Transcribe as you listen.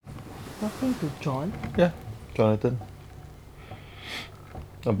Talking to John? Yeah, Jonathan.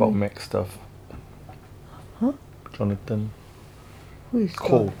 About Mac stuff. Huh? Jonathan. Who is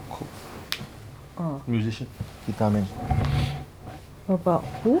Cole. John? Oh. Musician. Guitar man. About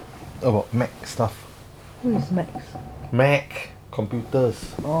who? About Mac stuff. Who is Max? Mac.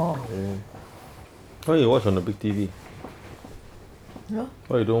 Computers. Oh. Yeah. Why you watch on the big TV? Yeah.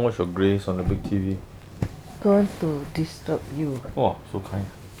 Why you don't watch your Grace on the big TV? Don't want to disturb you. Oh, so kind.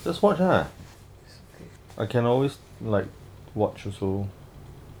 Just watch ah. It's okay. I can always like watch also.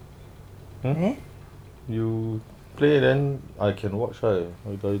 Eh? You play then I can watch I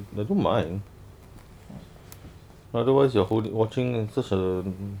don't mind. Otherwise you're watching such a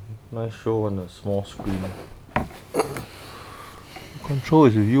nice show on a small screen. Control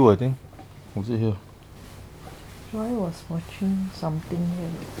is with you I think. Was it here? Joy was watching something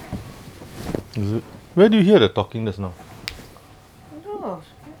here. Is it? Where do you hear the talking just now? No,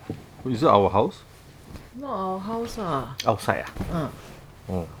 Is it our house? not our house ah. Outside ah?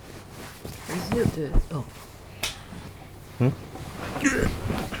 Oh. Is it the... Oh.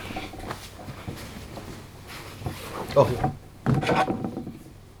 Okay.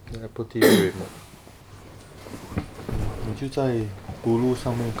 The Apple TV remote. 你就在葫芦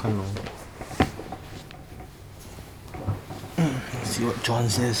上面看咯。See what John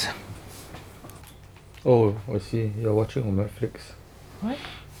says. Oh, I see. You're watching on Netflix. What?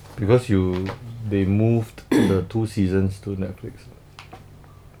 Because they moved the 2 seasons to Netflix.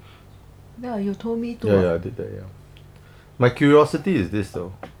 Yeah, you told me to. Yeah, I did that, yeah. My curiosity is this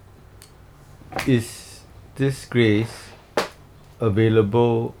though. Is this Grace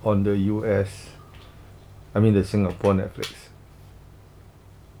available on the US? I mean the Singapore Netflix.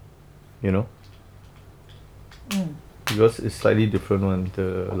 You know? Because it's slightly different one,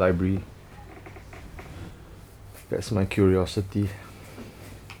 the library. That's my curiosity.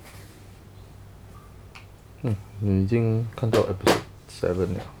 你已经看到 episode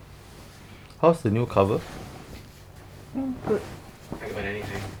 7 了。How's the new cover? Good. I got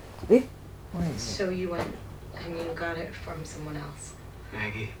anything. Eh? What is it? So you went and you got it from someone else.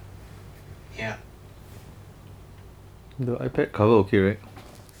 Maggie. Yeah. The iPad cover okay, right?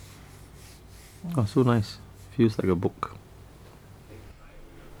 Oh, so nice. Feels like a book.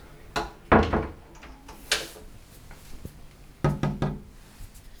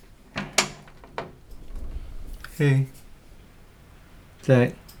 Hey.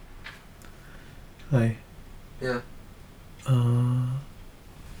 Zach. Hi. Yeah.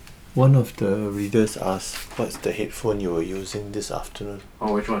 One of the readers asked, what's the headphone you were using this afternoon?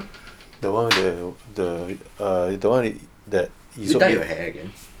 Oh, which one? The one with the one that You dye your hair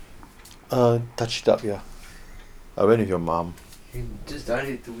again. Touched up, yeah. I went with your mom. You just dyed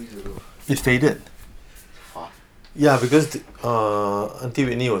it 2 weeks ago. It faded. Huh? Yeah, because Auntie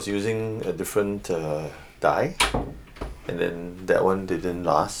Whitney was using a different dye, and then that one didn't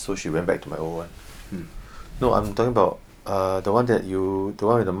last, so she went back to my old one. No, I'm talking about the one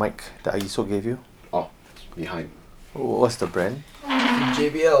with the mic that ISO gave you. Oh, behind. What's the brand?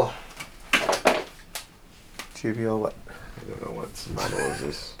 JBL. JBL what? I don't know what model is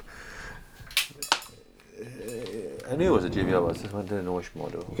this. I knew it was a JBL, but I just wanted to know which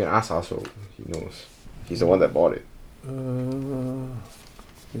model. You can ask Aso. He knows. He's the one that bought it.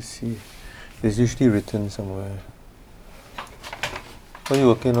 Let's see. It's usually written somewhere. What are you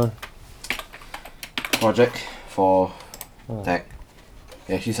working on? Project for tech.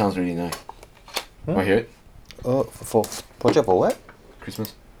 Yeah, she sounds really nice. Want to hear it? For project for what?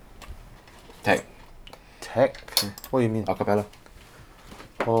 Christmas. Tech. Tech? What do you mean? Acapella.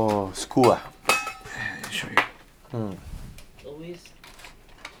 Oh, school ah? I'll show you. Always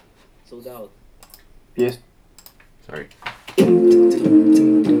sold out. Yes. Sorry. A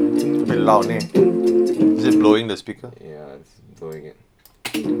bit loud, eh? Is it blowing the speaker? Yeah, it's blowing it.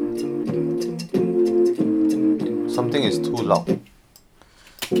 Something is too loud.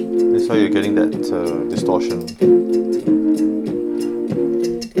 That's why you're getting that distortion.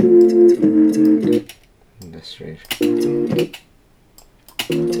 That's strange.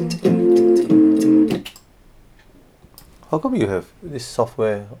 How come you have this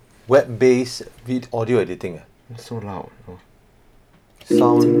software, web-based audio editing? It's so loud. Oh.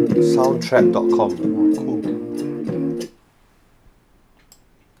 Soundtrap.com. Oh, cool.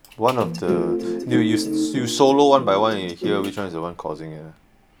 One of the you solo one by one and you hear which one is the one causing it.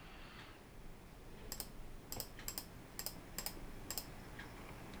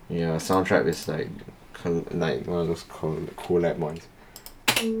 Yeah, Soundtrap is like one of those collab ones.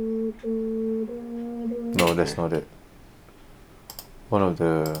 No, that's not it. One of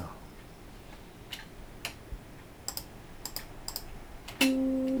the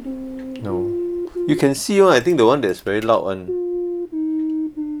No. You can see one, I think the one that's very loud one.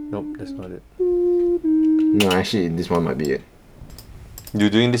 Nope, that's not it. No, actually, this one might be it. You're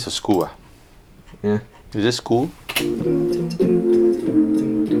doing this for school, ah? Yeah. Is this school? I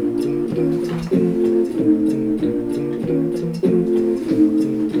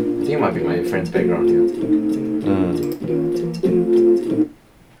think it might be my friend's background here.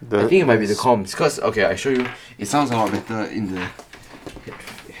 I think it might be the comms. Because, okay, I show you. It sounds a lot better in the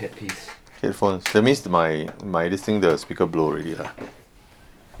headpiece. Headphones. That means my this thing, the speaker blow already lah.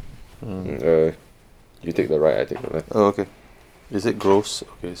 You take the right, I take the left. Oh, okay. Is it gross?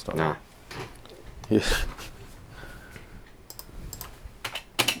 Okay, it's not. Nah.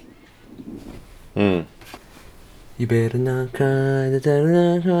 Yeah. You better not cry, you better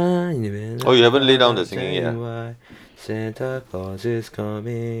not cry, you better not Oh, you haven't laid down the cry, singing yet? why Santa Claus is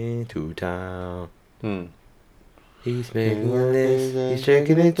coming to town. He's making a list, he's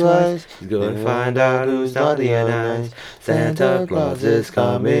checking it twice. He's gonna find out who's naughty and nice. Santa Claus is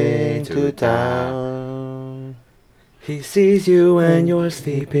coming to town. He sees you when you're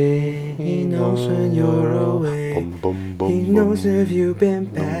sleeping. He knows when you're awake. He knows if you've been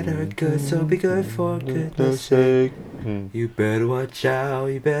bad or good, so be good for goodness sake. You better watch out,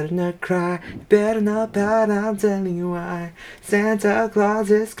 you better not cry, you better not pout, I'm telling you why. Santa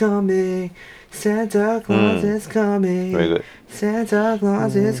Claus is coming. Santa Claus is coming. Very good. Santa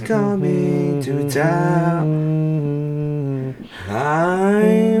Claus is coming to town.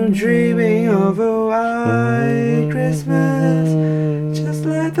 I'm dreaming of a white Christmas, just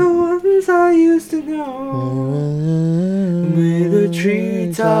like the ones I used to know. With the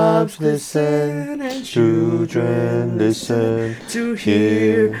treetops glisten and children listen to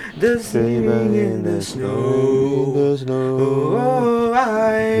hear the singing in the snow. Oh,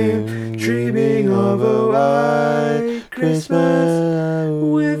 I'm dreaming of a white Christmas.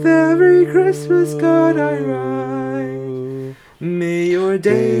 With every Christmas card I write, may your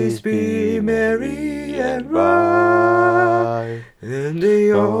days be merry and bright, and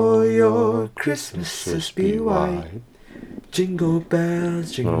may all your Christmases be white. Jingle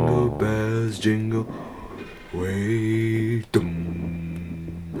bells, jingle way.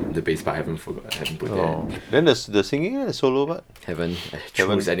 The bass part I haven't put there. Then the singing, the solo part? Haven't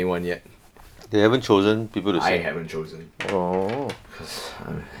chose anyone yet. They haven't chosen people to I sing. haven't chosen. Oh, Because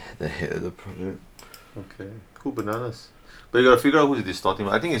I'm the head of the project. okay. Cool bananas. But you gotta figure out who's distorting.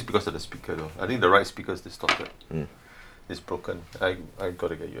 I think it's because of the speaker though. I think the right speaker is distorted. It's broken. I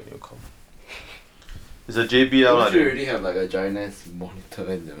gotta get you a new comp. It's a JBL lah. You already have like a giant ass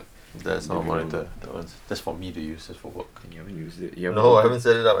monitor in the... That's not a monitor. That's for me to use. That's for work. You haven't used it. No, I haven't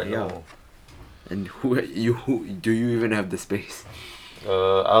set it up. I Yeah. know. And who do you even have the space?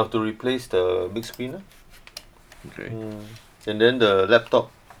 I have to replace the big screen. Okay. And then the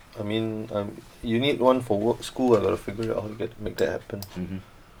laptop. I mean, you need one for work, school. I gotta figure out how to make that happen.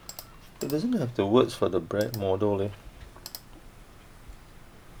 It doesn't have the words for the brand model, eh?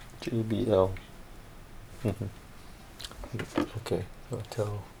 JBL. Okay, I'll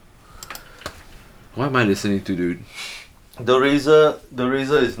tell. What am I listening to, dude? The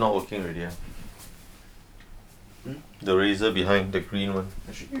Razer is not working already. The Razer behind the green one.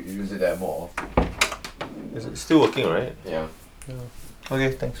 I should use it there more often. Is it still working, right? Yeah.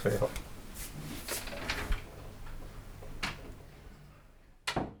 Okay, thanks for your help.